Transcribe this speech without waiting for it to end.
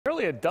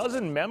Nearly a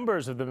dozen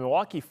members of the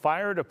Milwaukee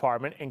Fire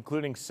Department,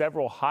 including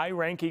several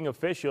high-ranking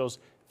officials,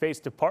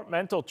 faced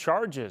departmental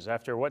charges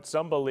after what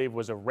some believe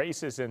was a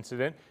racist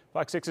incident.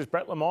 Fox 6's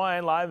Brett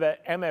Lemoyne live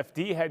at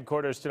MFD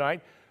headquarters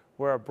tonight,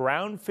 where a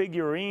brown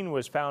figurine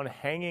was found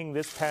hanging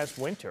this past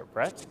winter.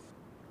 Brett?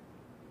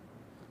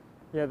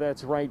 Yeah,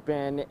 that's right,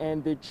 Ben.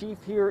 And the chief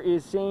here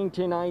is saying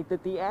tonight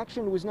that the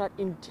action was not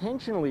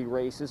intentionally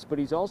racist, but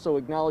he's also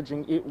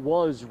acknowledging it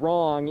was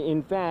wrong.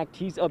 In fact,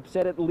 he's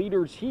upset at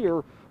leaders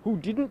here who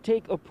didn't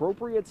take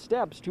appropriate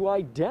steps to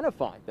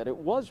identify that it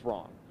was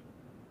wrong.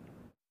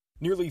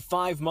 Nearly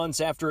 5 months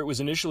after it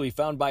was initially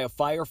found by a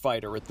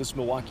firefighter at this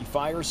Milwaukee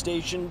fire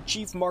station,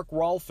 Chief Mark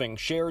Rolfing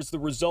shares the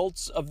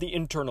results of the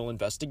internal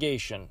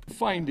investigation.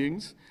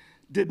 Findings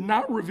did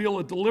not reveal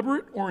a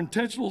deliberate or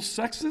intentional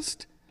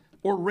sexist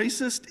or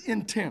racist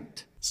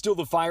intent. Still,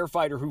 the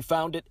firefighter who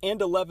found it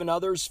and 11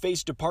 others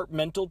face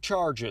departmental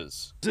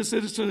charges. This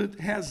incident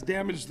has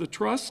damaged the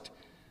trust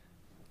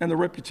and the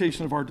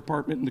reputation of our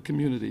department in the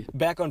community.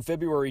 Back on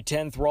February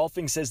 10th,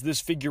 Rolfing says this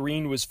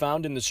figurine was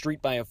found in the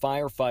street by a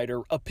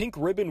firefighter. A pink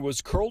ribbon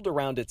was curled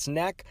around its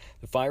neck.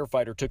 The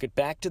firefighter took it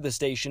back to the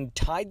station,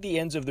 tied the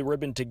ends of the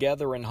ribbon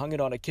together, and hung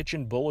it on a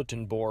kitchen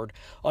bulletin board.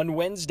 On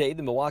Wednesday,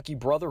 the Milwaukee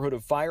Brotherhood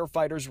of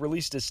Firefighters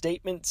released a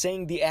statement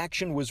saying the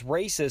action was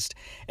racist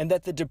and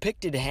that the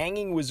depicted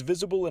hanging was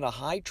visible in a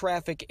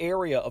high-traffic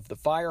area of the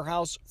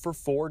firehouse for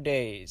 4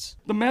 days.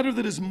 The matter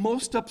that is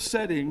most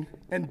upsetting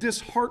and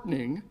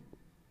disheartening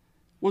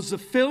was the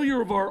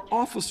failure of our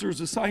officers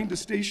assigned to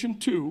Station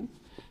 2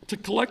 to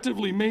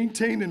collectively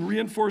maintain and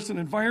reinforce an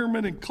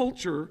environment and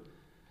culture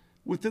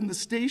within the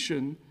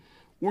station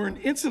where an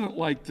incident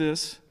like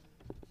this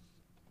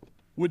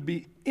would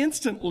be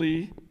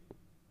instantly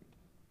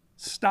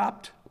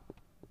stopped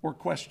or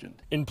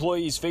questioned.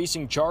 Employees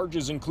facing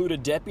charges include a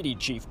deputy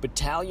chief,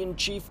 battalion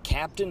chief,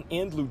 captain,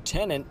 and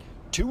lieutenant.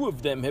 2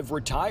 of them have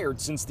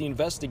retired since the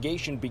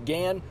investigation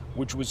began,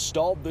 which was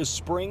stalled this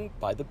spring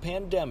by the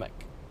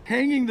pandemic.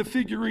 Hanging the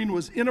figurine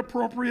was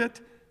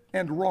inappropriate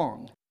and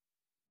wrong.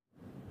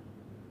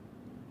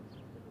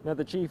 Now,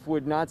 the chief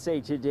would not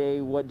say today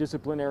what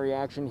disciplinary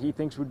action he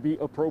thinks would be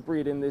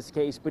appropriate in this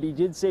case, but he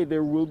did say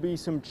there will be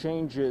some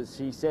changes.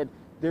 He said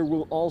there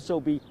will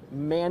also be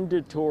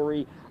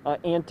mandatory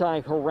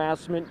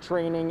anti-harassment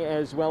training,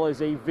 as well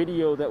as a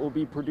video that will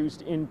be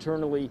produced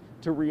internally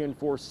to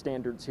reinforce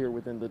standards here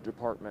within the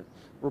department.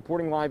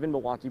 Reporting live in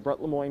Milwaukee,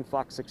 Brett Lemoyne,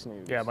 Fox 6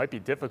 News. Yeah, it might be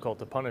difficult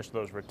to punish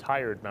those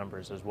retired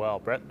members as well.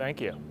 Brett, thank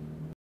you.